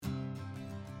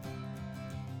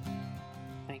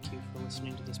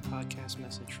listening to this podcast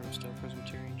message from Stowe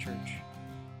Presbyterian Church.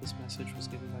 This message was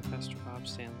given by Pastor Bob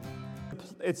Stanley.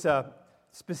 It's a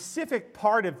specific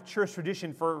part of church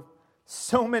tradition for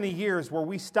so many years where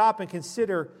we stop and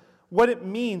consider what it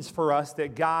means for us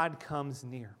that God comes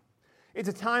near. It's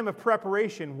a time of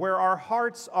preparation where our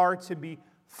hearts are to be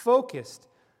focused,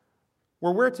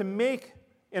 where we're to make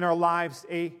in our lives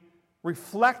a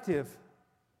reflective,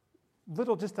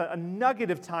 just a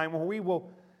nugget of time where we will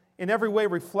in every way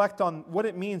reflect on what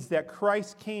it means that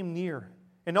Christ came near.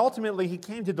 And ultimately, He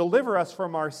came to deliver us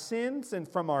from our sins and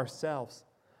from ourselves.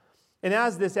 And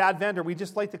as this Advent, or we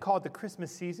just like to call it the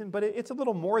Christmas season, but it's a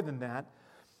little more than that.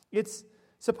 It's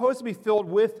supposed to be filled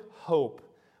with hope,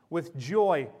 with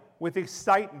joy, with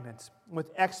excitement,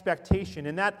 with expectation.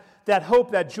 And that hope,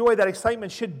 that joy, that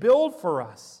excitement should build for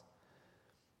us.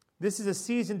 This is a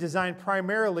season designed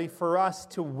primarily for us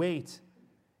to wait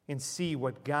and see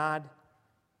what God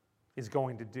is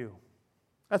going to do.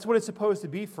 That's what it's supposed to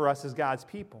be for us as God's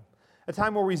people. A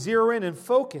time where we zero in and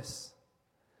focus.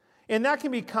 And that can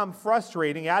become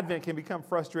frustrating. Advent can become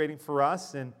frustrating for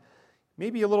us and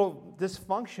maybe a little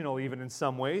dysfunctional even in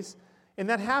some ways. And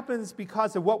that happens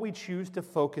because of what we choose to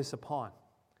focus upon.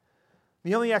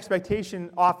 The only expectation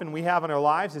often we have in our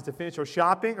lives is to finish our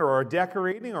shopping or our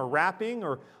decorating or wrapping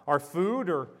or our food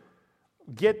or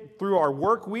get through our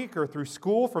work week or through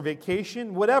school for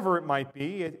vacation, whatever it might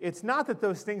be. It's not that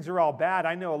those things are all bad.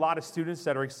 I know a lot of students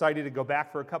that are excited to go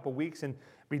back for a couple weeks and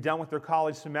be done with their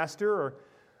college semester or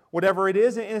whatever it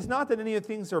is. And it's not that any of the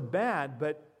things are bad,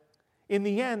 but in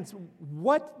the end,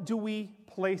 what do we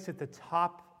place at the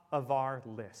top of our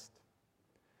list?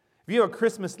 If you have a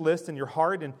Christmas list in your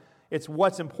heart and it's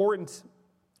what's important,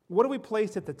 what do we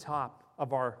place at the top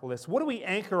of our list? What do we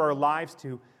anchor our lives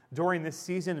to during this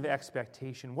season of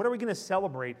expectation? What are we going to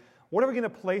celebrate? What are we going to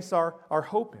place our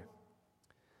hope in?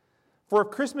 For if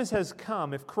Christmas has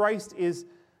come, if Christ is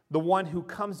the one who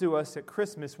comes to us at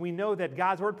Christmas, we know that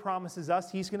God's Word promises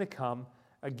us He's going to come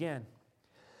again.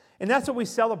 And that's what we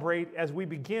celebrate as we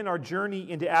begin our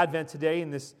journey into Advent today in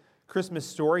this Christmas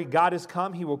story. God has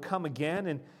come, He will come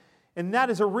again. And that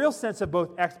is a real sense of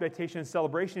both expectation and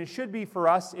celebration. It should be for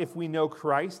us if we know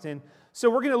Christ. And so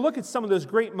we're going to look at some of those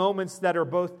great moments that are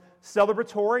both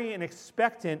celebratory and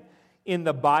expectant in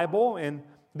the Bible. And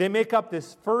they make up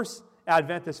this first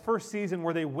Advent, this first season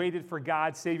where they waited for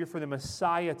God, Savior, for the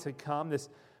Messiah to come. This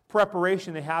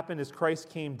preparation that happened as Christ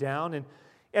came down. And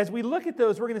as we look at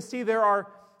those, we're going to see there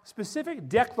are specific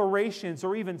declarations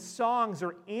or even songs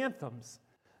or anthems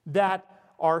that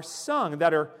are sung,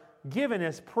 that are given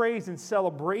as praise and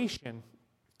celebration.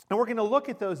 And we're going to look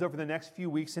at those over the next few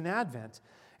weeks in Advent.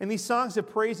 And these songs of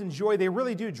praise and joy, they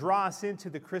really do draw us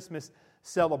into the Christmas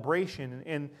celebration.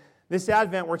 And this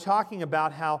Advent, we're talking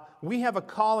about how we have a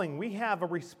calling, we have a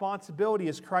responsibility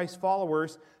as Christ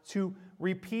followers to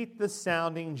repeat the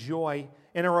sounding joy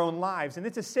in our own lives. And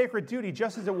it's a sacred duty,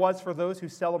 just as it was for those who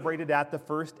celebrated at the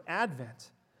first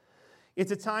Advent.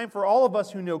 It's a time for all of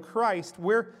us who know Christ.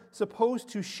 We're supposed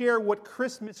to share what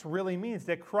Christmas really means,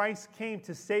 that Christ came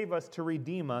to save us, to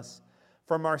redeem us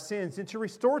from our sins, and to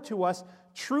restore to us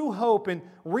true hope and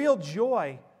real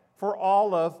joy for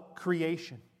all of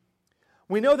creation.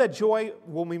 We know that joy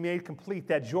will be made complete,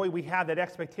 that joy we have, that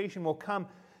expectation will come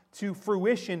to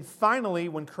fruition finally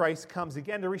when Christ comes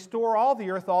again to restore all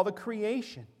the earth, all the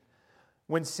creation,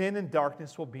 when sin and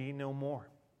darkness will be no more.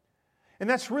 And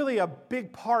that's really a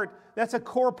big part, that's a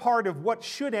core part of what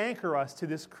should anchor us to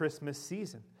this Christmas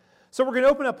season. So we're going to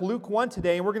open up Luke 1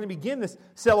 today, and we're going to begin this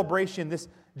celebration, this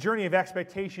journey of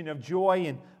expectation, of joy,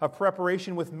 and of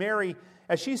preparation with Mary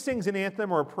as she sings an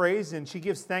anthem or a praise, and she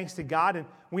gives thanks to God. And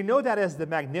we know that as the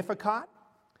Magnificat.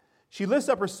 She lifts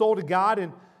up her soul to God,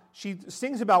 and she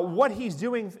sings about what He's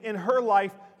doing in her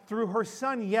life through her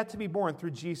Son yet to be born,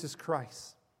 through Jesus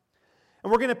Christ.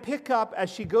 And we're going to pick up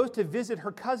as she goes to visit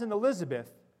her cousin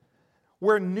Elizabeth,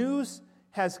 where news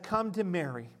has come to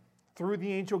Mary through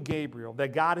the angel Gabriel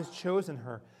that God has chosen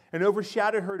her and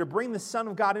overshadowed her to bring the Son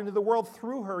of God into the world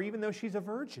through her, even though she's a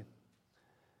virgin.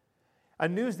 A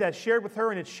news that's shared with her,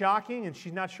 and it's shocking, and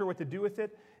she's not sure what to do with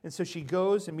it. And so she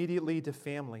goes immediately to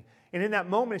family. And in that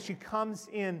moment, as she comes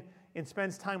in and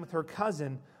spends time with her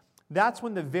cousin, that's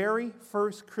when the very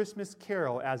first Christmas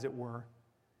carol, as it were,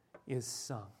 is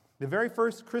sung. The very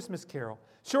first Christmas carol.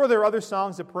 Sure, there are other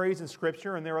songs of praise in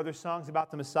Scripture, and there are other songs about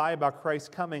the Messiah, about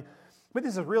Christ coming. But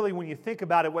this is really, when you think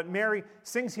about it, what Mary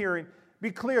sings here. And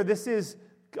be clear, this is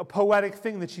a poetic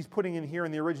thing that she's putting in here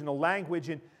in the original language.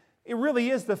 And it really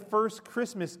is the first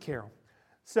Christmas carol.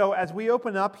 So as we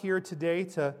open up here today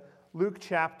to Luke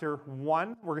chapter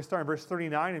 1. We're going to start in verse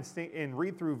 39 and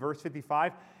read through verse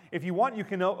 55. If you want, you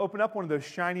can open up one of those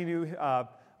shiny new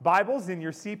Bibles in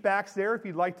your seat backs there if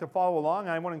you'd like to follow along.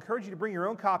 I want to encourage you to bring your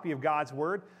own copy of God's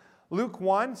Word. Luke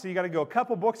 1, so you got to go a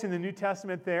couple books in the New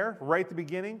Testament there, right at the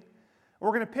beginning.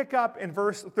 We're going to pick up in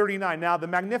verse 39. Now, the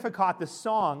Magnificat, the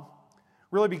song,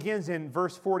 really begins in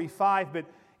verse 45, but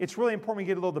it's really important we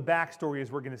get a little of the backstory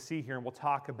as we're going to see here, and we'll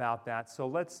talk about that. So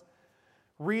let's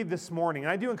read this morning.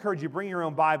 And I do encourage you to bring your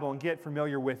own Bible and get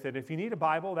familiar with it. If you need a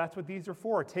Bible, that's what these are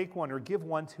for. Take one or give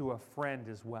one to a friend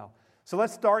as well. So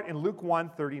let's start in Luke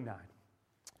 1:39.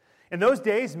 In those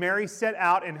days, Mary set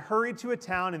out and hurried to a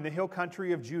town in the hill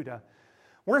country of Judah,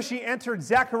 where she entered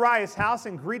Zechariah's house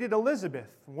and greeted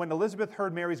Elizabeth. When Elizabeth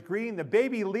heard Mary's greeting, the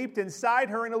baby leaped inside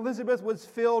her, and Elizabeth was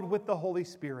filled with the Holy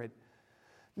Spirit.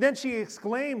 Then she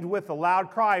exclaimed with a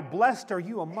loud cry, "Blessed are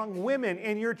you among women,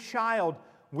 and your child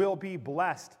will be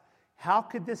blessed. How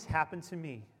could this happen to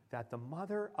me, that the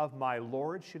mother of my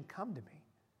Lord should come to me?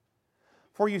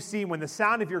 For you see, when the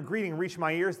sound of your greeting reached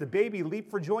my ears, the baby leaped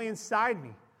for joy inside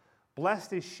me.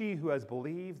 Blessed is she who has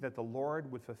believed that the Lord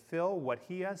would fulfill what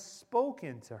he has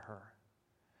spoken to her."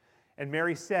 And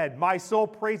Mary said, "My soul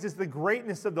praises the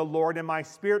greatness of the Lord, and my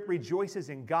spirit rejoices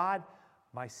in God,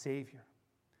 my Savior,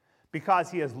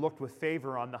 because he has looked with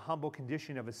favor on the humble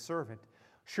condition of his servant.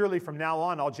 Surely from now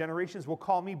on all generations will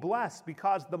call me blessed,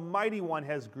 because the Mighty One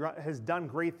has done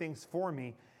great things for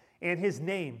me, and his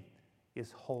name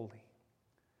is holy.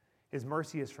 His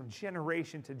mercy is from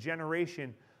generation to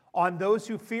generation on those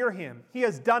who fear him. He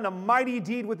has done a mighty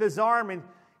deed with his arm, and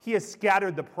he has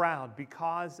scattered the proud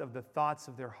because of the thoughts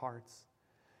of their hearts.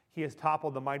 He has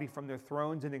toppled the mighty from their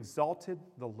thrones and exalted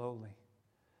the lowly.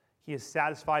 He has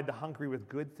satisfied the hungry with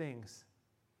good things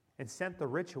and sent the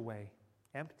rich away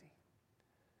empty.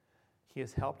 He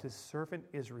has helped his servant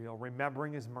Israel,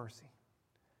 remembering his mercy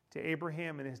to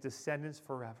Abraham and his descendants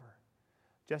forever,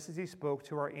 just as he spoke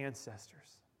to our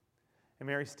ancestors." And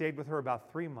Mary stayed with her about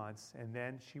 3 months, and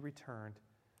then she returned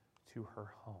to her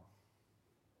home.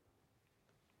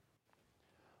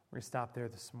 We're going to stop there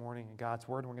this morning in God's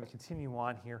Word, and we're going to continue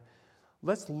on here.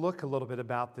 Let's look a little bit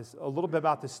about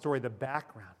this story, the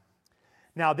background.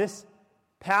 Now, this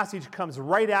passage comes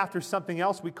right after something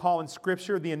else we call in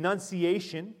Scripture the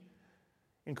Annunciation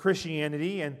in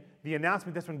Christianity, and the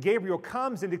announcement that's when Gabriel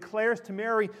comes and declares to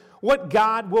Mary what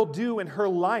God will do in her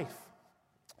life.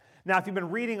 Now, if you've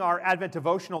been reading our Advent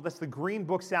devotional, that's the green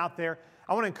books out there,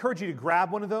 I want to encourage you to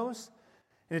grab one of those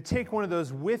and to take one of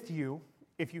those with you.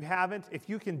 If you haven't, if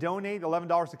you can donate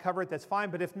 $11 to cover it, that's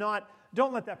fine. But if not,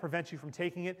 don't let that prevent you from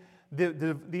taking it.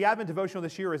 The Advent devotional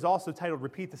this year is also titled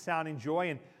Repeat the Sounding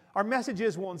Joy. And our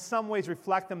messages will in some ways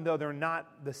reflect them, though they're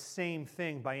not the same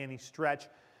thing by any stretch.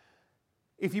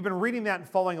 If you've been reading that and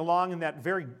following along in that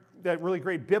really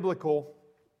great biblical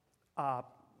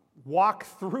walk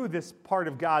through this part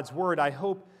of God's Word, I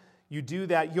hope you do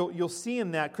that. You'll see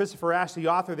in that Christopher Ash, the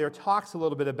author there, talks a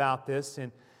little bit about this,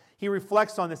 and he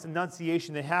reflects on this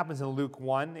annunciation that happens in Luke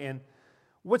 1. And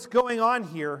what's going on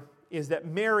here is that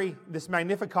Mary, this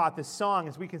Magnificat, this song,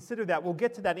 as we consider that, we'll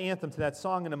get to that anthem, to that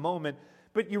song in a moment,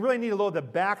 but you really need a little of the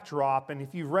backdrop, and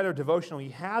if you've read our devotional,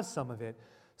 you have some of it.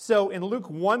 So in Luke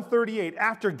 1:38,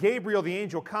 after Gabriel, the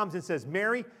angel, comes and says,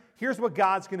 "Mary, here's what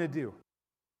God's going to do."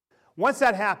 Once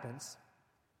that happens,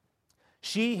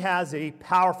 she has a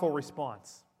powerful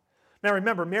response. Now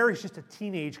remember, Mary's just a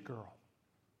teenage girl.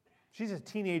 She's a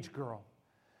teenage girl.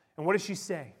 And what does she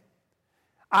say?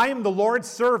 "I am the Lord's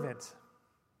servant.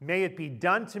 May it be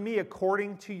done to me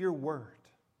according to your word."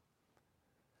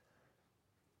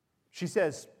 She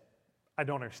says, "I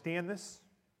don't understand this.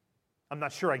 I'm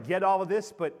not sure I get all of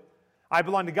this, but I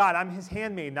belong to God. I'm his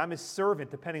handmaiden. I'm his servant,"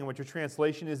 depending on what your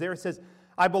translation is there. It says,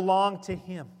 "I belong to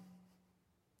him."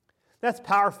 That's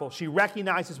powerful. She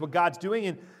recognizes what God's doing,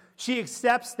 and she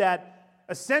accepts that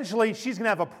essentially she's going to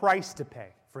have a price to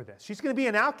pay for this. She's going to be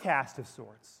an outcast of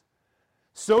sorts.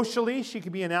 Socially, she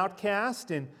could be an outcast,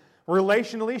 and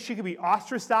relationally, she could be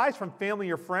ostracized from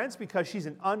family or friends because she's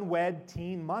an unwed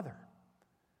teen mother.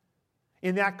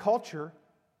 In that culture,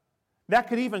 that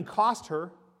could even cost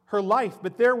her her life,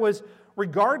 but there was,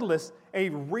 regardless, a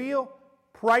real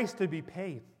price to be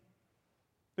paid.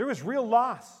 There was real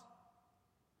loss.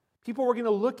 People were going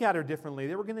to look at her differently.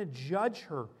 They were going to judge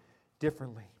her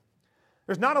differently.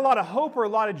 There's not a lot of hope or a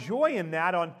lot of joy in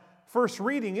that on first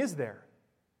reading, is there?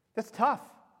 That's tough.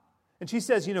 And she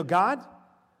says, "God,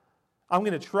 I'm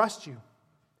going to trust you."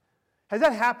 Has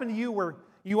that happened to you where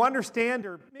you understand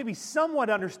or maybe somewhat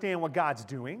understand what God's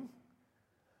doing,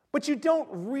 but you don't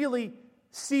really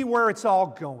see where it's all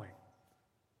going?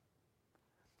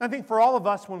 I think for all of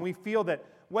us, when we feel that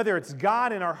whether it's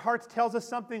God in our hearts tells us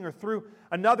something or through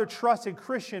another trusted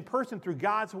Christian person, through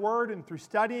God's Word and through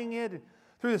studying it,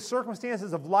 through the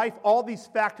circumstances of life, all these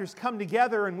factors come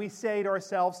together and we say to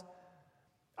ourselves,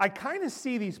 I kind of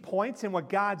see these points in what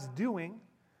God's doing.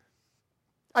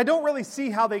 I don't really see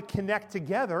how they connect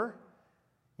together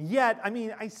yet.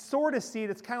 I sort of see it.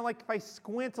 It's kind of like if I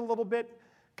squint a little bit,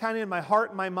 kind of in my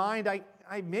heart and my mind, I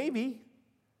maybe,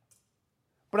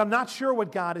 but I'm not sure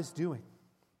what God is doing.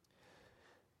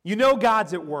 You know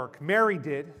God's at work. Mary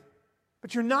did,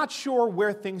 but you're not sure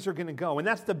where things are going to go. And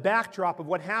that's the backdrop of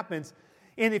what happens.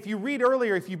 And if you read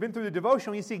earlier, if you've been through the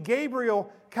devotional, you see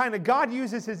Gabriel, God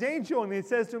uses his angel and he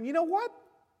says to him, you know what?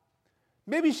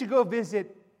 Maybe you should go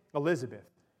visit Elizabeth.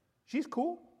 She's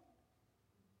cool.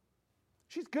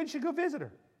 She's good. You should go visit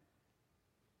her.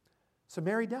 So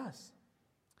Mary does.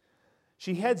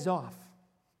 She heads off.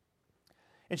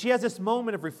 And she has this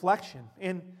moment of reflection.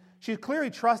 And she's clearly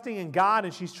trusting in God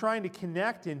and she's trying to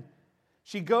connect. And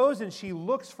she goes and she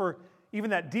looks for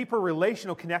even that deeper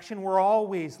relational connection. We're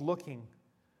always looking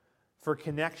for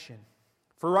connection,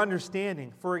 for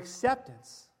understanding, for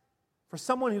acceptance, for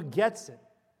someone who gets it.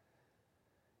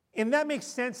 And that makes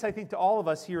sense, I think, to all of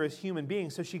us here as human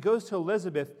beings. So she goes to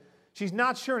Elizabeth. She's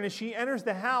not sure. And as she enters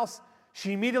the house,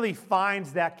 she immediately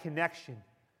finds that connection.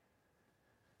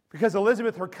 Because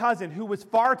Elizabeth, her cousin, who was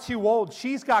far too old,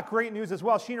 she's got great news as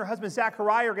well. She and her husband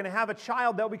Zechariah are going to have a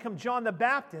child that will become John the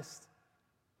Baptist.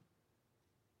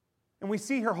 And we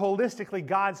see her holistically,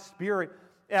 God's Spirit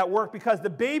at work, because the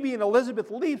baby in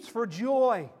Elizabeth leaps for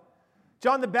joy.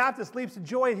 John the Baptist leaps in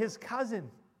joy. His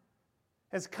cousin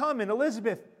has come, and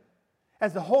Elizabeth,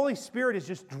 as the Holy Spirit is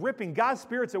just dripping, God's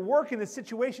Spirit's at work in this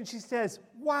situation, she says,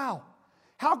 wow,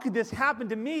 how could this happen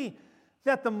to me,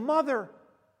 that the mother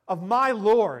of my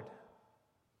Lord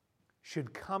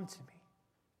should come to me?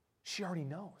 She already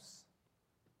knows.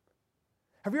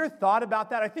 Have you ever thought about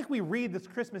that? I think we read this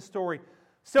Christmas story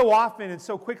so often and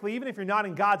so quickly, even if you're not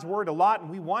in God's Word a lot,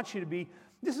 and we want you to be.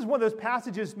 This is one of those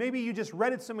passages, maybe you just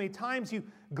read it so many times, you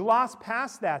gloss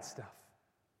past that stuff.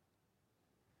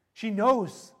 She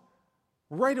knows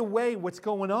right away what's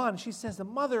going on. She says, the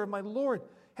mother of my Lord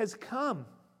has come.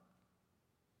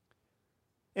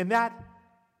 And that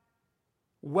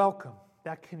welcome,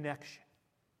 that connection,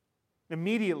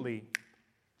 immediately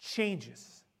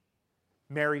changes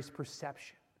Mary's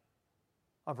perception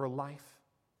of her life,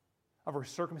 of her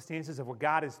circumstances, of what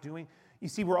God is doing. You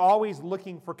see, we're always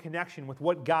looking for connection with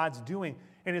what God's doing.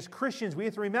 And as Christians, we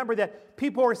have to remember that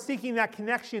people are seeking that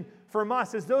connection from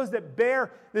us. As those that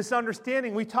bear this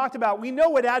understanding we talked about, we know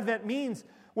what Advent means,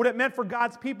 what it meant for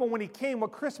God's people when He came,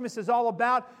 what Christmas is all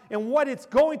about, and what it's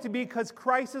going to be because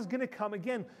Christ is going to come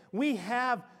again. We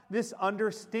have this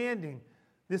understanding,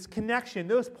 this connection,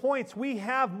 those points. We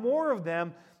have more of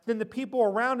them than the people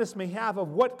around us may have of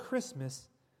what Christmas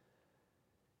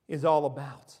is all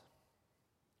about.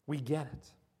 We get it.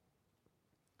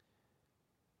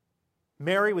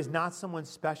 Mary was not someone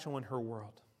special in her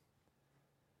world.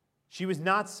 She was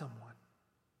not someone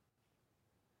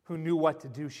who knew what to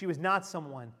do. She was not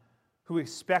someone who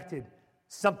expected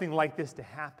something like this to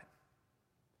happen.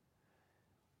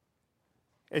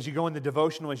 As you go in the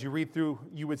devotional, as you read through,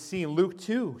 you would see in Luke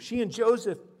 2, she and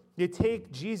Joseph, they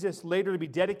take Jesus later to be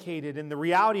dedicated, and the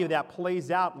reality of that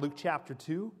plays out in Luke chapter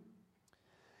 2.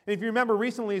 And if you remember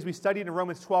recently, as we studied in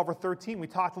Romans 12 or 13, we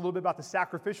talked a little bit about the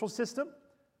sacrificial system.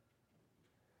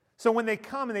 So when they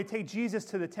come and they take Jesus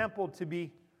to the temple to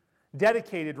be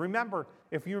dedicated, remember,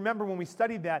 if you remember when we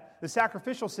studied that, the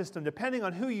sacrificial system, depending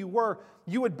on who you were,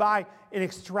 you would buy an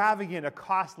extravagant, a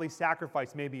costly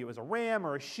sacrifice. Maybe it was a ram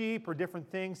or a sheep or different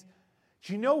things.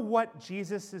 Do you know what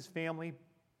Jesus' family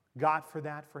got for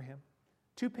that for him?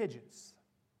 2 pigeons.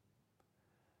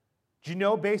 Do you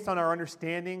know, based on our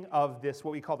understanding of this,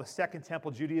 what we call the Second Temple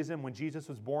Judaism, when Jesus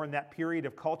was born, that period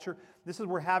of culture, this is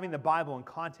where having the Bible in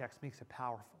context makes it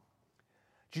powerful.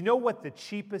 Do you know what the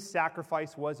cheapest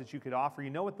sacrifice was that you could offer?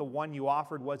 You know what the one you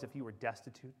offered was if you were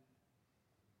destitute?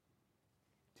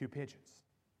 2 pigeons.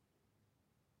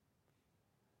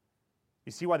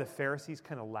 You see why the Pharisees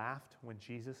kind of laughed when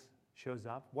Jesus shows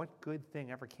up? What good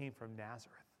thing ever came from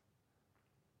Nazareth?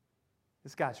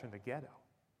 This guy's from the ghetto.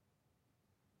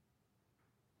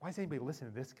 Why is anybody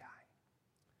listening to this guy?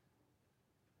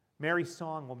 Mary's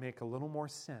song will make a little more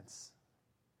sense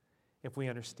if we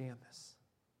understand this.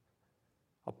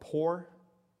 A poor,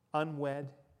 unwed,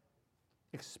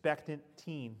 expectant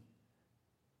teen.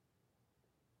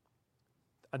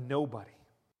 A nobody.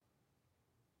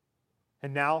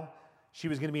 And now she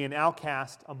was going to be an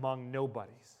outcast among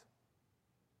nobodies.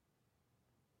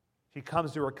 She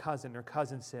comes to her cousin. Her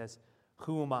cousin says,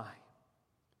 "Who am I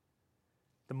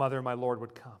the mother of my Lord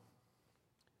would come.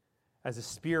 As the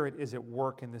Spirit is at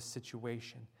work in this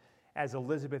situation, as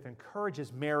Elizabeth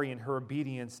encourages Mary in her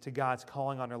obedience to God's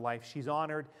calling on her life, she's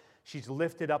honored, she's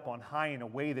lifted up on high in a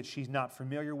way that she's not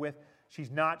familiar with. She's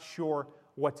not sure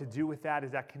what to do with that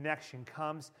as that connection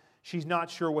comes. She's not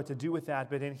sure what to do with that,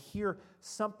 but in here,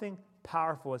 something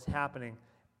powerful is happening.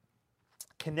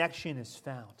 Connection is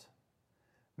found.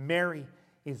 Mary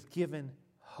is given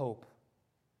hope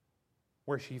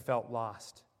where she felt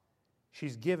lost.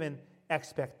 She's given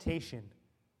expectation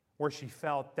where she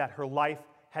felt that her life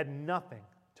had nothing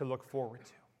to look forward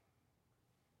to.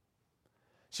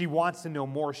 She wants to know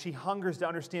more. She hungers to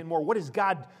understand more. What is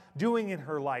God doing in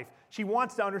her life? She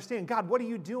wants to understand, God, what are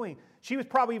you doing? She was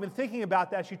probably even thinking about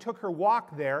that. She took her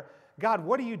walk there. God,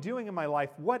 what are you doing in my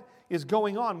life? What is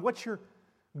going on? What's your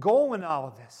goal in all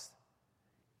of this?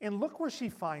 And look where she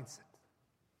finds it.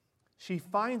 She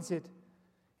finds it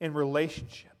in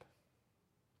relationship.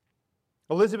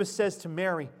 Elizabeth says to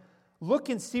Mary, look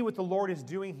and see what the Lord is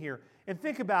doing here. And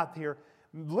think about here,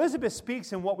 Elizabeth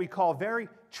speaks in what we call very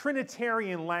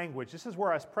Trinitarian language. This is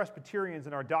where us Presbyterians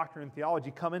in our doctrine and theology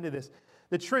come into this.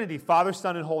 The Trinity, Father,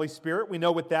 Son, and Holy Spirit. We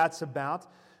know what that's about.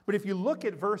 But if you look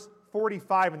at verse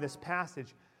 45 in this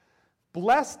passage,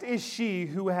 blessed is she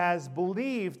who has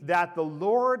believed that the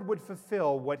Lord would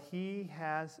fulfill what he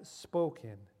has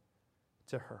spoken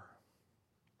to her.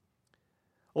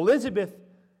 Elizabeth,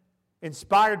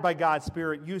 inspired by God's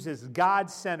Spirit, uses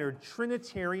God-centered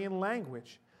Trinitarian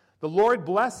language. The Lord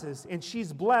blesses, and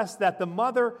she's blessed that the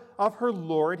mother of her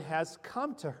Lord has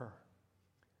come to her.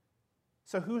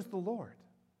 So who's the Lord?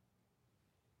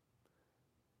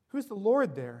 Who's the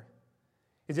Lord there?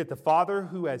 Is it the Father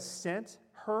who has sent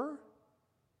her?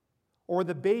 Or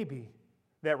the baby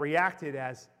that reacted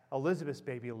as Elizabeth's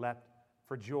baby leapt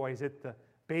for joy? Is it the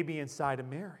baby inside of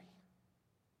Mary?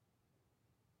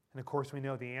 And of course we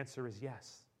know the answer is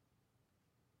yes.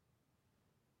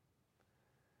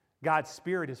 God's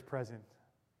Spirit is present.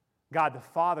 God the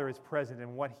Father is present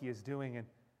in what he is doing, and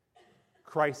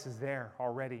Christ is there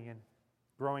already and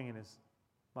growing in his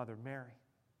mother Mary,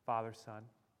 Father, Son,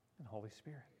 and Holy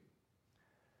Spirit.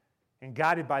 And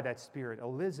guided by that Spirit,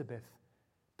 Elizabeth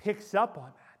picks up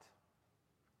on that.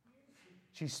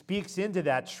 She speaks into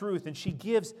that truth, and she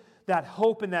gives that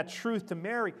hope and that truth to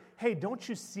Mary. Hey, don't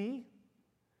you see?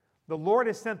 The Lord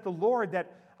has sent the Lord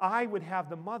that I would have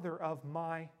the mother of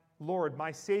my Lord,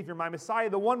 my Savior, my Messiah,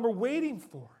 the one we're waiting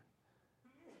for.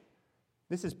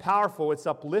 This is powerful. It's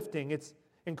uplifting. It's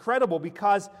incredible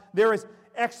because there is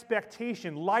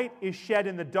expectation. Light is shed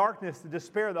in the darkness, the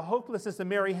despair, the hopelessness that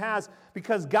Mary has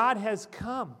because God has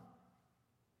come.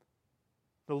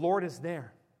 The Lord is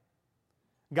there.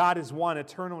 God is one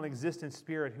eternal and existent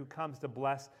Spirit who comes to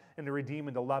bless and to redeem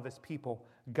and to love his people.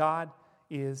 God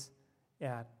is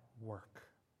at work.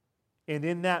 And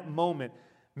in that moment,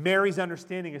 Mary's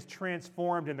understanding is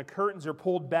transformed and the curtains are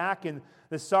pulled back, and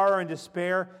the sorrow and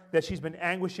despair that she's been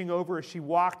anguishing over as she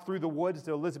walked through the woods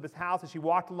to Elizabeth's house, as she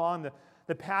walked along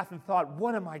the path and thought,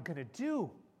 what am I going to do?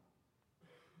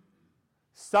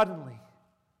 Suddenly,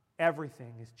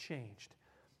 everything is changed.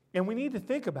 And we need to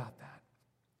think about that.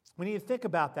 We need to think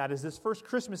about that as this first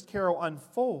Christmas carol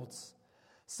unfolds.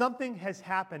 Something has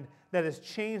happened that has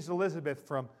changed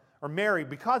Mary,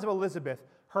 because of Elizabeth.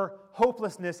 Her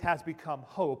hopelessness has become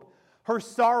hope. Her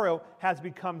sorrow has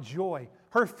become joy.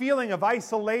 Her feeling of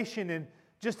isolation and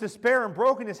just despair and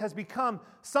brokenness has become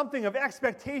something of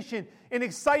expectation and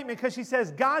excitement because she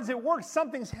says, God's at work,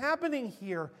 something's happening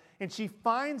here. And she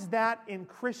finds that in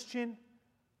Christian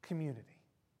community.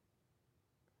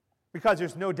 Because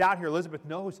there's no doubt here, Elizabeth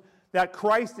knows that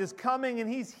Christ is coming and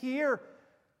he's here.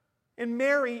 And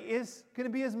Mary is going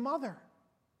to be his mother.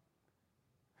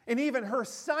 And even her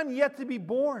son yet to be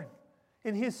born,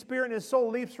 in his spirit and his soul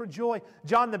leaps for joy.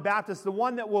 John the Baptist, the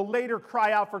one that will later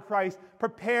cry out for Christ,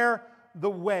 prepare the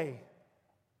way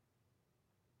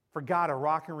for God, a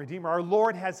rock and redeemer. Our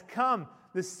Lord has come.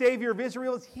 The Savior of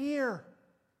Israel is here.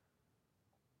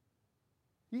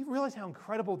 You realize how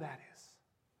incredible that is?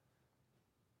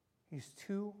 These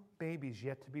two babies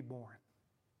yet to be born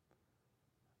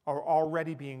are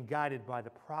already being guided by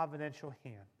the providential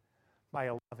hand by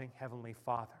a loving Heavenly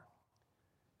Father.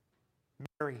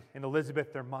 Mary and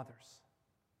Elizabeth, their mothers,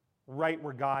 right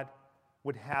where God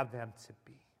would have them to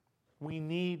be. We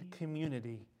need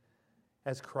community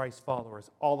as Christ followers,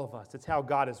 all of us. It's how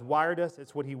God has wired us.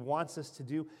 It's what he wants us to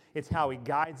do. It's how he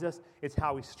guides us. It's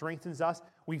how he strengthens us.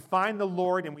 We find the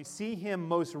Lord and we see him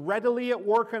most readily at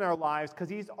work in our lives because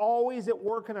he's always at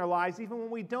work in our lives, even when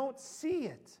we don't see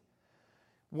it.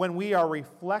 When we are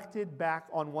reflected back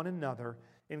on one another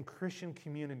in Christian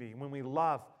community, when we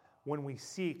love, when we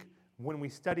seek, when we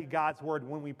study God's Word,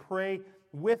 when we pray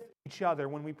with each other,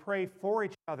 when we pray for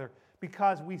each other,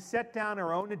 because we set down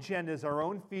our own agendas, our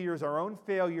own fears, our own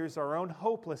failures, our own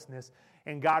hopelessness,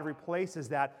 and God replaces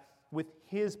that with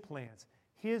His plans,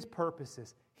 His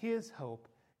purposes, His hope,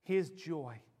 His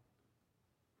joy.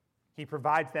 He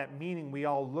provides that meaning we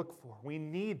all look for. We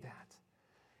need that.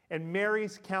 And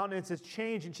Mary's countenance has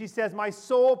changed, and she says, "My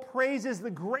soul praises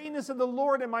the greatness of the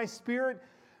Lord, and my spirit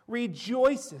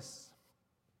rejoices."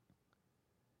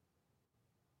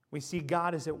 We see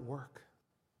God is at work.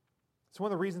 It's one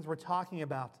of the reasons we're talking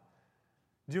about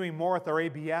doing more with our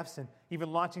ABFs and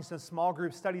even launching some small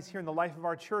group studies here in the life of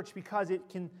our church, because it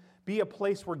can be a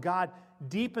place where God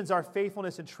deepens our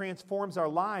faithfulness and transforms our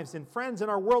lives. And friends, in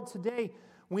our world today,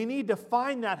 we need to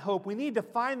find that hope. We need to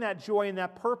find that joy and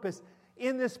that purpose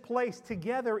in this place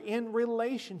together in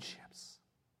relationships.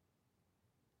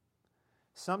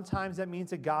 Sometimes that means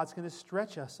that God's going to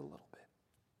stretch us a little bit.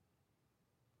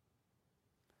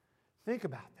 Think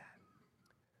about that.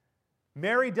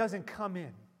 Mary doesn't come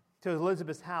in to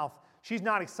Elizabeth's house. She's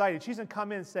not excited. She doesn't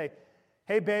come in and say,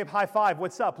 "Hey, babe, high five.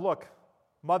 What's up? Look,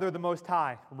 Mother of the Most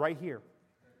High, right here.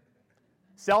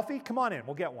 Selfie? Come on in.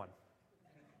 We'll get one."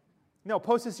 No,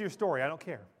 post this to your story. I don't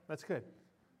care. That's good.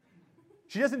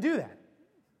 She doesn't do that.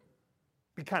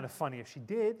 It'd be kind of funny if she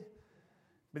did.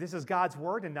 But this is God's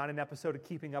Word and not an episode of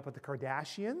Keeping Up with the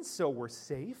Kardashians, so we're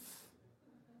safe.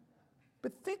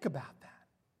 But think about that.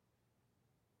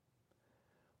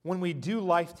 When we do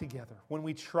life together, when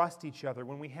we trust each other,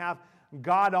 when we have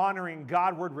God-honoring,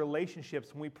 God-word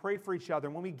relationships, when we pray for each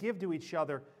other, when we give to each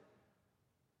other,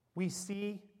 we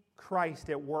see Christ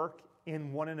at work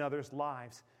in one another's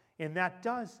lives. And that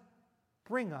does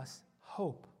bring us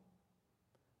hope.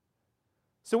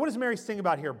 So what does Mary sing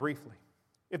about here briefly?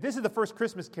 If this is the first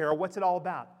Christmas carol, what's it all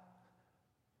about?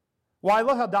 Well, I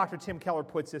love how Dr. Tim Keller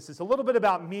puts this. It's a little bit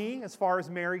about me as far as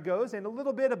Mary goes, and a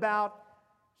little bit about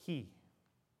He.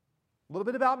 A little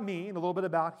bit about me and a little bit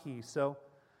about He. So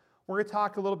we're going to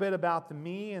talk a little bit about the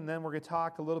me, and then we're going to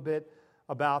talk a little bit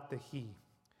about the He.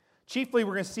 Chiefly,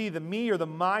 we're going to see the me or the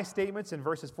my statements in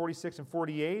verses 46 and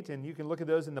 48, and you can look at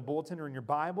those in the bulletin or in your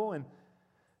Bible, and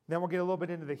then we'll get a little bit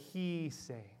into the He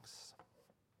sayings.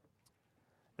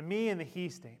 The me and the He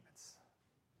statements.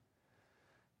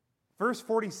 Verse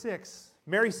 46,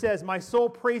 Mary says, "My soul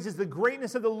praises the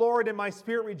greatness of the Lord, and my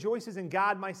spirit rejoices in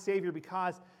God my Savior,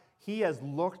 because He has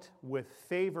looked with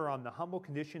favor on the humble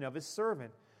condition of His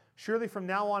servant. Surely from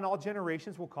now on all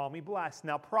generations will call me blessed."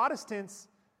 Now Protestants,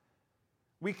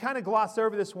 we kind of gloss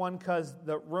over this one because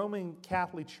the Roman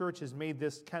Catholic Church has made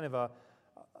this kind of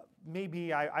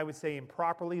maybe I would say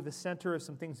improperly, the center of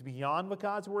some things beyond what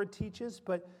God's Word teaches,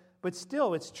 but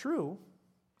still it's true.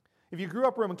 If you grew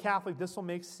up Roman Catholic, this will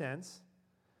make sense.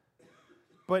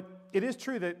 But it is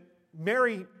true that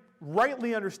Mary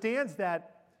rightly understands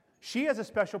that she has a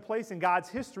special place in God's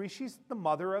history. She's the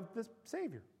mother of the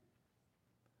Savior.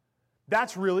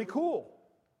 That's really cool.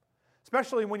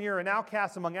 Especially when you're an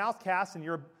outcast among outcasts and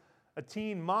you're a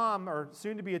teen mom or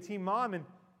soon to be a teen mom and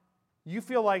you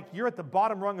feel like you're at the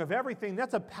bottom rung of everything.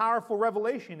 That's a powerful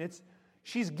revelation.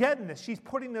 She's getting this. She's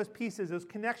putting those pieces, those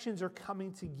connections are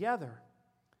coming together.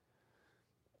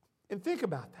 And think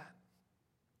about that.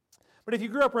 But if you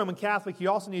grew up Roman Catholic, you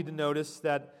also need to notice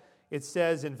that it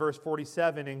says in verse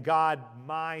 47, "In God,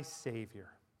 my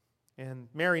Savior." And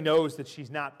Mary knows that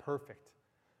she's not perfect,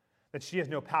 that she has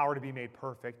no power to be made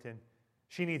perfect, and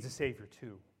she needs a Savior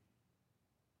too.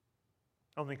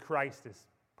 Only Christ is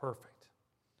perfect.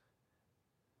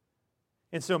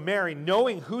 And so Mary,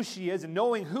 knowing who she is and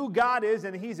knowing who God is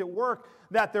and He's at work,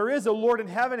 that there is a Lord in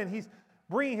heaven and He's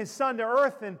bringing His Son to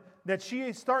earth, and that she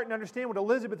is starting to understand what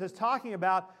Elizabeth is talking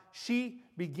about, she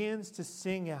begins to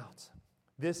sing out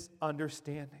this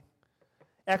understanding.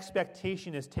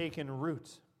 Expectation has taken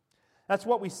root. That's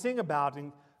what we sing about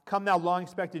in "Come Thou Long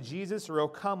Expected Jesus," or O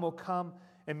come,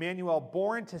 Emmanuel,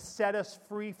 born to set us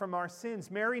free from our sins.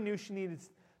 Mary knew she needed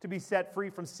to be set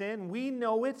free from sin. We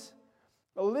know it.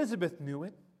 Elizabeth knew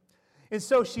it. And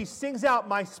so she sings out,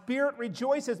 "My spirit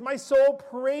rejoices, my soul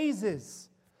praises."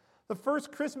 The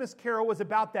first Christmas carol was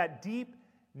about that deep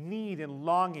need and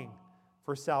longing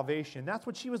for salvation. That's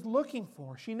what she was looking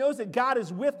for. She knows that God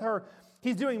is with her.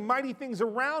 He's doing mighty things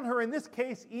around her, in this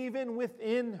case, even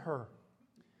within her.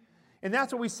 And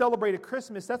that's what we celebrate at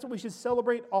Christmas. That's what we should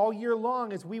celebrate all year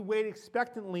long as we wait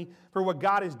expectantly for what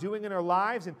God is doing in our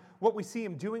lives and what we see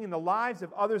Him doing in the lives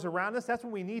of others around us. That's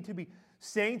what we need to be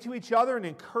saying to each other and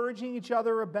encouraging each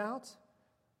other about.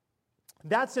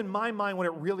 That's, in my mind, what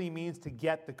it really means to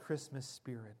get the Christmas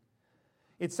spirit.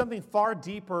 It's something far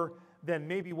deeper than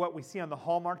maybe what we see on the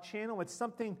Hallmark Channel. It's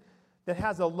something that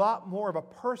has a lot more of a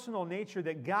personal nature,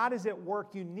 that God is at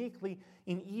work uniquely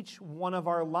in each one of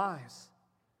our lives.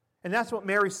 And that's what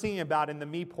Mary's singing about in the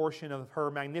me portion of her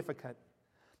Magnificat.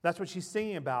 That's what she's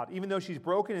singing about. Even though she's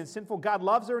broken and sinful, God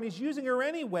loves her and He's using her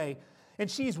anyway. And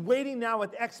she's waiting now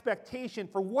with expectation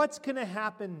for what's going to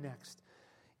happen next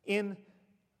in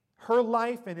her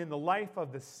life and in the life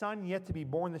of the son yet to be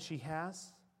born that she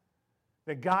has.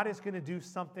 That God is going to do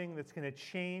something that's going to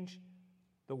change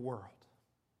the world.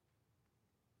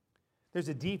 There's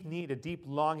a deep need, a deep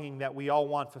longing that we all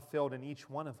want fulfilled in each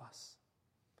one of us.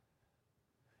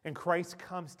 And Christ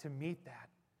comes to meet that.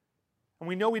 And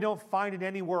we know we don't find it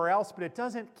anywhere else, but it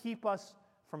doesn't keep us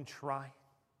from trying.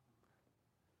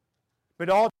 But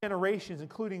all generations,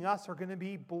 including us, are going to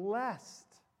be blessed.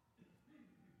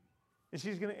 And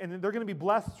they're going to be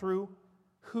blessed through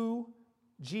who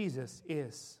Jesus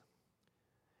is.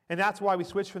 And that's why we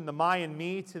switch from the my and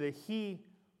me to the he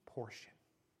portion.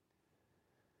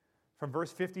 From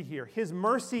verse 50 here. His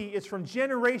mercy is from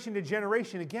generation to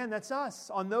generation. Again, that's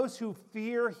us. On those who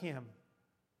fear Him.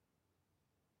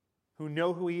 Who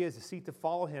know who He is, to seek to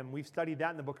follow Him. We've studied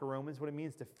that in the book of Romans, what it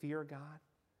means to fear God.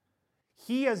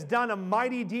 He has done a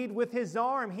mighty deed with His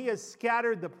arm. He has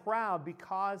scattered the proud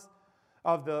because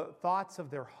of the thoughts of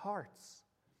their hearts.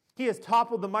 He has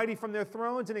toppled the mighty from their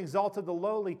thrones and exalted the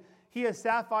lowly. He has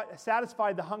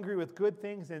satisfied the hungry with good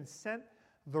things and sent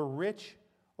the rich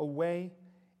away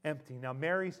empty. Now,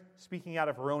 Mary's speaking out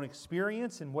of her own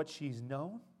experience and what she's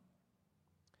known.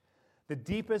 The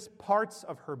deepest parts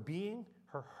of her being,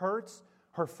 her hurts,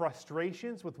 her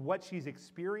frustrations with what she's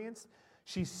experienced,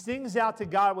 she sings out to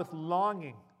God with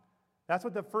longing. That's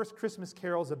what the first Christmas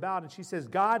carol is about. And she says,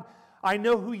 God, I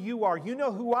know who You are. You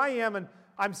know who I am, and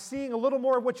I'm seeing a little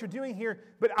more of what You're doing here,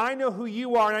 but I know who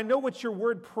You are, and I know what Your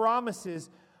word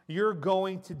promises You're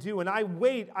going to do. And I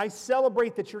wait, I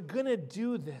celebrate that You're going to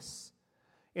do this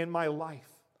in my life.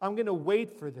 I'm going to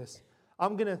wait for this.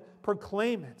 I'm going to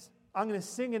proclaim it. I'm going to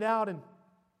sing it out. And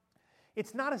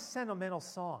it's not a sentimental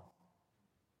song,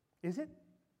 is it?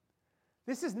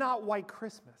 This is not White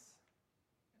Christmas.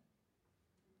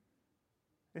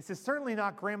 This is certainly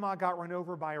not Grandma Got Run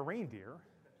Over by a Reindeer.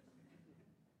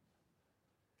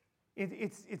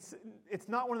 It's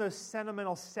not one of those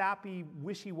sentimental, sappy,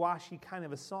 wishy-washy kind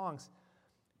of a songs.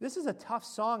 This is a tough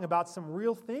song about some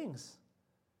real things.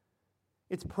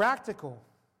 It's practical.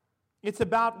 It's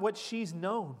about what she's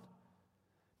known.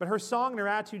 But her song and her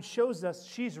attitude shows us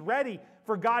she's ready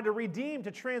for God to redeem,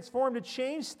 to transform, to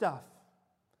change stuff.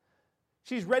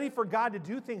 She's ready for God to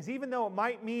do things, even though it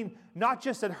might mean not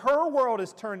just that her world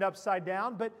is turned upside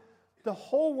down, but the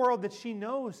whole world that she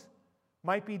knows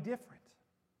might be different.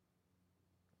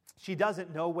 She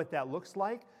doesn't know what that looks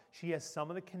like. She has some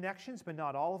of the connections, but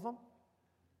not all of them.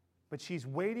 But she's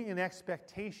waiting in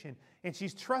expectation, and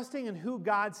she's trusting in who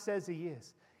God says He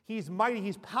is. He's mighty.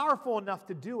 He's powerful enough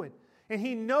to do it. And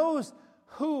He knows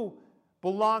who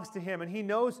belongs to Him, and He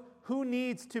knows who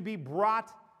needs to be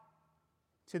brought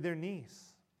to their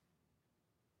knees.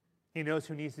 He knows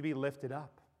who needs to be lifted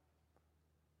up.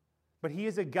 But He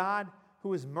is a God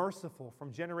who is merciful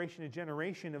from generation to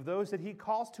generation of those that He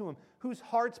calls to Him, whose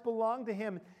hearts belong to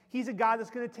Him. He's a God that's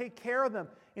going to take care of them,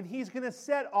 and He's going to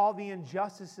set all the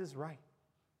injustices right.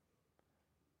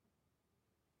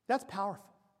 That's powerful.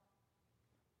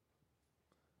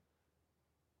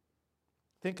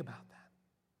 Think about that.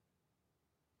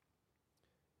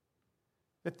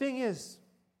 The thing is,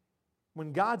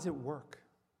 when God's at work,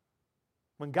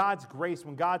 when God's grace,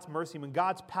 when God's mercy, when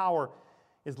God's power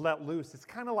is let loose, it's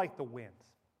kind of like the wind.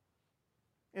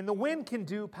 And the wind can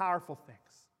do powerful things.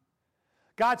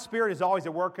 God's Spirit is always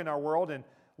at work in our world, and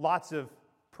lots of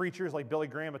preachers like Billy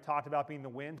Graham have talked about being the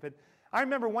wind. But I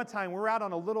remember one time we were out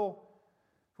on a little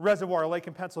reservoir lake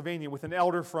in Pennsylvania with an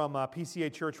elder from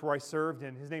PCA Church where I served,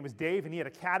 and his name was Dave, and he had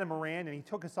a catamaran, and he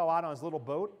took us all out on his little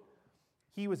boat.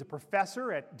 He was a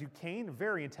professor at Duquesne, a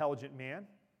very intelligent man.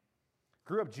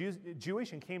 Grew up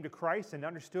Jewish and came to Christ and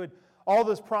understood all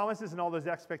those promises and all those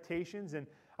expectations. And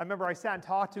I remember I sat and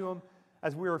talked to him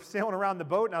as we were sailing around the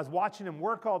boat, and I was watching him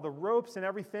work all the ropes and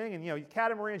everything. And, you know,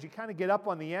 catamarans, you kind of get up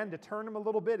on the end to turn them a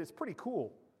little bit. It's pretty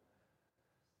cool.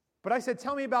 But I said,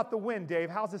 tell me about the wind, Dave.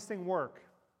 How's this thing work?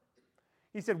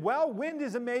 He said, well, wind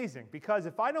is amazing because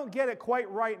if I don't get it quite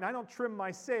right and I don't trim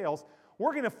my sails,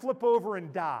 we're going to flip over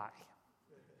and die.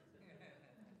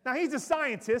 Now, he's a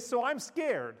scientist, so I'm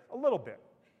scared a little bit.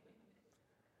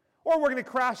 Or we're going to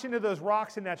crash into those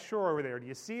rocks in that shore over there. Do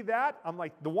you see that? I'm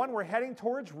like, the one we're heading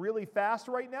towards really fast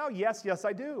right now? Yes,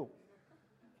 I do.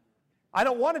 I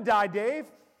don't want to die, Dave.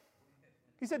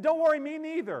 He said, don't worry, me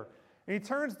neither. And he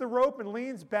turns the rope and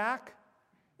leans back,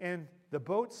 and the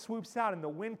boat swoops out and the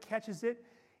wind catches it,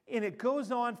 and it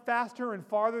goes on faster and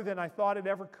farther than I thought it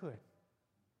ever could.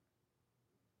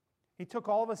 He took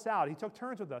all of us out. He took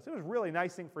turns with us. It was a really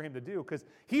nice thing for him to do because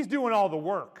he's doing all the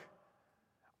work.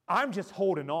 I'm just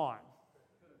holding on.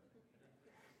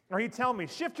 Or he'd tell me,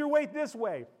 shift your weight this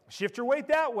way, shift your weight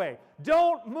that way.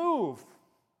 Don't move.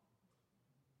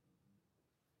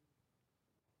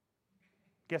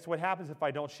 Guess what happens if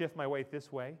I don't shift my weight this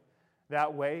way,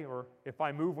 that way, or if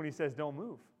I move when he says don't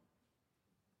move?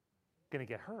 Going to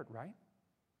get hurt, right?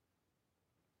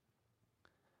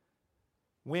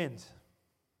 Wind.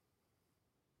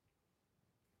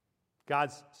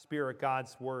 God's Spirit,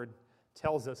 God's Word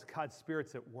tells us God's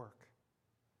Spirit's at work.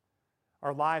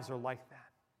 Our lives are like that.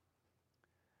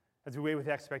 As we wait with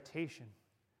expectation,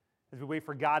 as we wait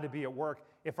for God to be at work,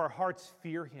 if our hearts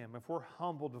fear Him, if we're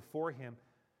humbled before Him,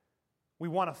 we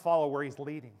want to follow where He's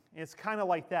leading. And it's kind of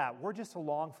like that. We're just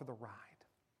along for the ride.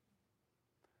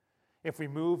 If we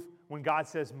move when God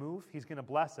says move, He's going to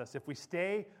bless us. If we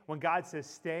stay when God says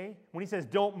stay, when He says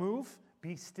don't move,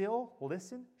 be still,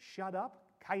 listen, shut up,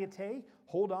 kayete,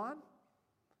 hold on.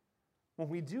 When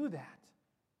we do that,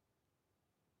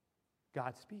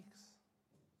 God speaks.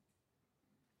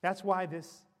 That's why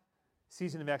this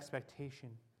season of expectation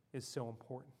is so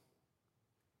important.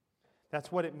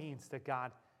 That's what it means that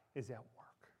God is at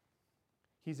work.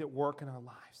 He's at work in our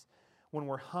lives. When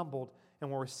we're humbled and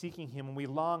when we're seeking Him, when we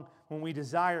long, when we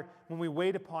desire, when we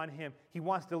wait upon Him, He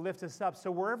wants to lift us up.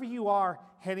 So wherever you are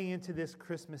heading into this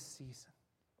Christmas season,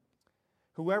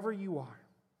 whoever you are,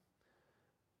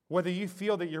 whether you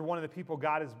feel that you're one of the people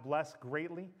God has blessed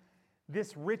greatly,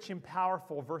 this rich and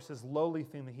powerful versus lowly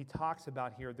thing that he talks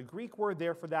about here, the Greek word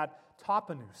there for that,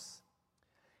 topanus,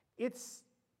 it's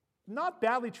not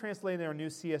badly translated in our new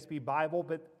CSB Bible,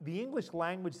 but the English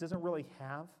language doesn't really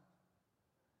have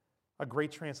a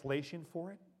great translation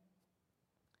for it.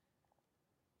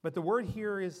 But the word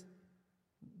here is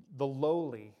the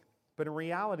lowly, but in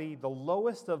reality, the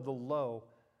lowest of the low,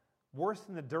 worse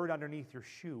than the dirt underneath your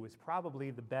shoe, is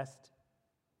probably the best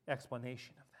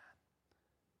explanation of that.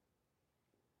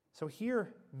 So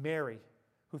here, Mary,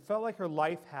 who felt like her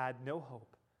life had no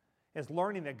hope, is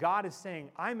learning that God is saying,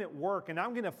 I'm at work and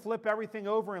I'm going to flip everything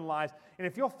over in lives. And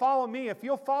if you'll follow me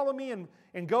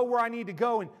and go where I need to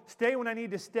go and stay when I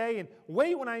need to stay and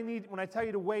wait when I tell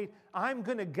you to wait, I'm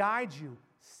going to guide you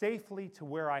safely to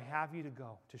where I have you to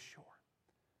go, to shore.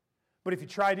 But if you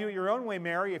try to do it your own way,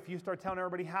 Mary, if you start telling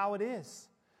everybody how it is,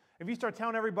 if you start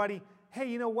telling everybody, hey,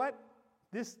 you know what?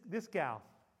 This gal,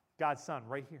 God's son,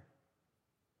 right here.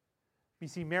 You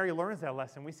see, Mary learns that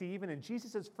lesson. We see even in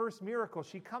Jesus' first miracle,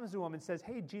 she comes to him and says,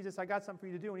 hey, Jesus, I got something for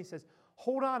you to do. And he says,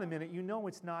 hold on a minute. You know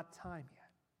it's not time yet.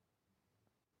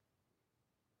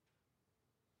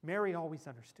 Mary always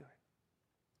understood.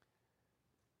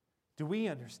 Do we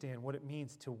understand what it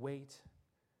means to wait?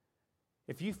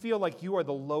 If you feel like you are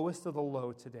the lowest of the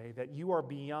low today, that you are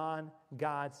beyond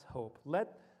God's hope,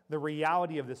 let the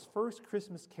reality of this first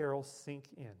Christmas carol sink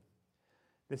in.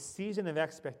 The season of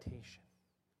expectation.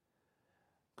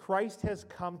 Christ has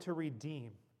come to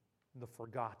redeem the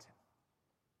forgotten,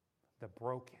 the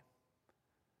broken,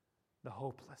 the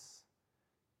hopeless.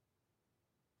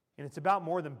 And it's about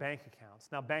more than bank accounts.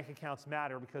 Now, bank accounts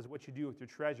matter because what you do with your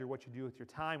treasure, what you do with your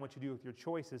time, what you do with your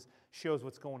choices shows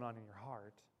what's going on in your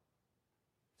heart.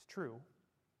 It's true.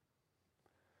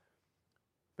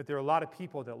 But there are a lot of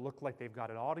people that look like they've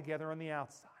got it all together on the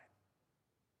outside.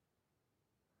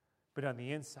 But on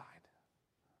the inside,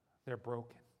 they're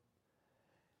broken.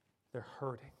 They're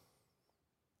hurting.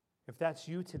 If that's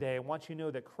you today, I want you to know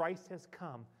that Christ has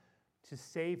come to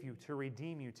save you, to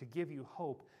redeem you, to give you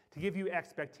hope, to give you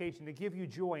expectation, to give you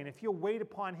joy. And if you'll wait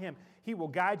upon Him, He will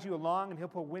guide you along and He'll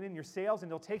put wind in your sails and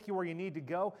He'll take you where you need to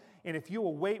go. And if you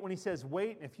will wait when He says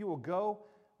wait, and if you will go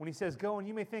when He says go, and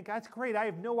you may think, that's great, I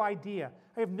have no idea.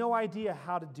 I have no idea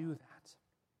how to do that.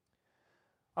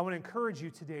 I want to encourage you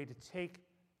today to take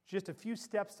just a few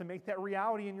steps to make that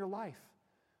reality in your life.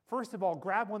 First of all,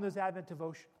 grab one of those Advent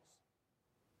devotionals.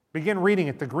 Begin reading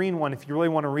it, the green one, if you really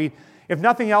want to read. If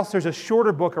nothing else, there's a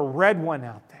shorter book, a red one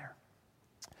out there.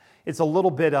 It's a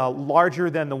little bit larger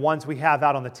than the ones we have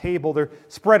out on the table. They're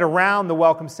spread around the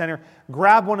Welcome Center.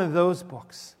 Grab one of those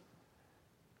books.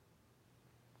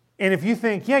 And if you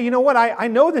think, yeah, you know what, I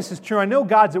know this is true. I know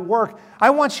God's at work. I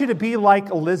want you to be like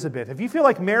Elizabeth. If you feel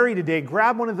like Mary today,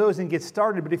 grab one of those and get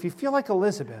started. But if you feel like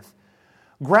Elizabeth,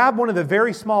 grab one of the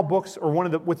very small books or one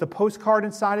of the with the postcard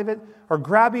inside of it, or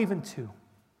grab even two.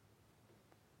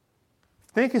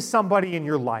 Think of somebody in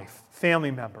your life, family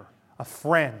member, a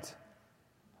friend,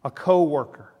 a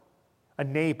co-worker, a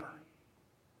neighbor,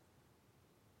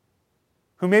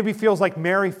 who maybe feels like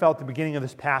Mary felt at the beginning of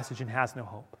this passage and has no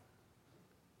hope.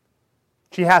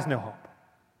 She has no hope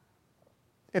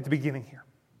at the beginning here.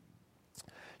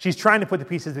 She's trying to put the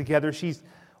pieces together. She's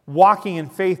walking in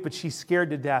faith, but she's scared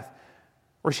to death.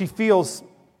 Or she feels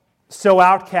so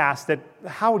outcast that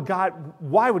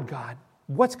why would God?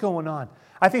 What's going on?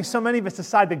 I think so many of us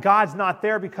decide that God's not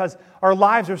there because our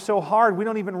lives are so hard, we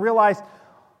don't even realize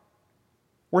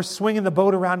we're swinging the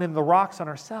boat around into the rocks on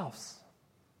ourselves.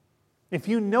 If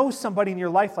you know somebody in your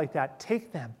life like that,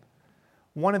 take them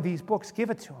one of these books, give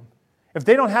it to them. If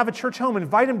they don't have a church home,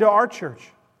 invite them to our church.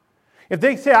 If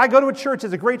they say, I go to a church,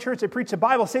 it's a great church, they preach the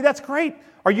Bible, say, that's great.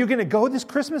 Are you going to go this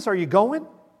Christmas? Are you going?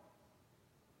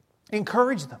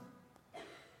 Encourage them.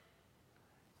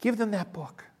 Give them that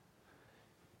book.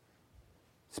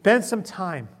 Spend some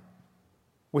time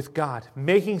with God,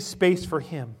 making space for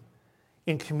Him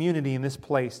in community in this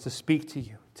place to speak to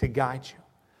you, to guide you.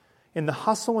 In the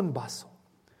hustle and bustle,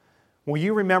 will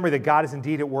you remember that God is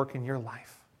indeed at work in your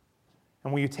life?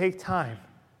 And will you take time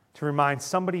to remind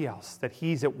somebody else that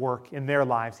He's at work in their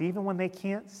lives, even when they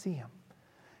can't see Him?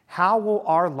 How will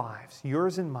our lives,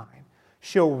 yours and mine,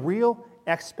 show real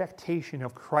expectation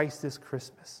of Christ this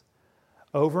Christmas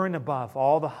over and above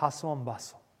all the hustle and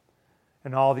bustle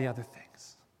and all the other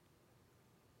things?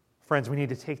 Friends, we need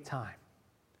to take time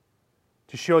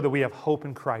to show that we have hope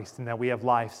in Christ and that we have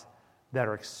lives that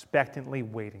are expectantly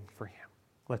waiting for Him.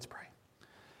 Let's pray.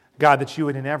 God, that You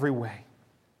would in every way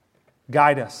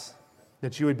guide us,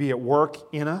 that You would be at work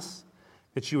in us,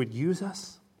 that You would use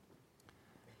us.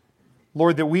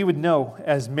 Lord, that we would know,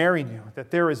 as Mary knew,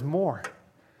 that there is more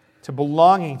to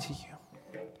belonging to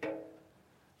You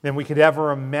than we could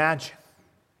ever imagine.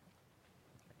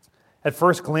 At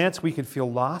first glance, we could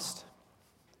feel lost.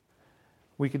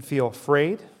 We could feel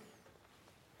afraid.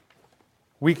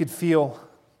 We could feel,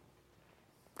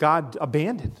 God,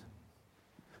 abandoned.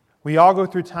 We all go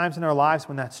through times in our lives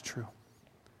when that's true.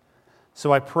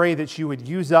 So I pray that You would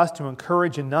use us to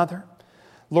encourage another.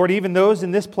 Lord, even those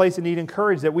in this place that need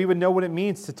encouraged, that we would know what it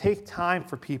means to take time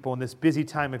for people in this busy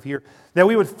time of year, that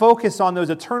we would focus on those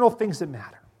eternal things that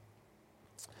matter.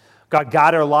 God,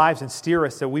 guide our lives and steer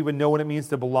us that we would know what it means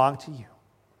to belong to You.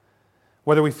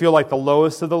 Whether we feel like the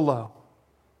lowest of the low,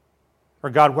 or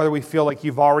God, whether we feel like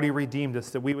You've already redeemed us,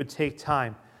 that we would take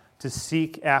time to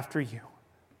seek after You.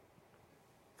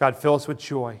 God, fill us with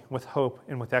joy, with hope,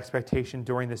 and with expectation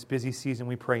during this busy season,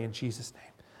 we pray in Jesus'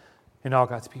 name. And all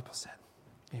God's people said,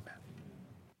 amen.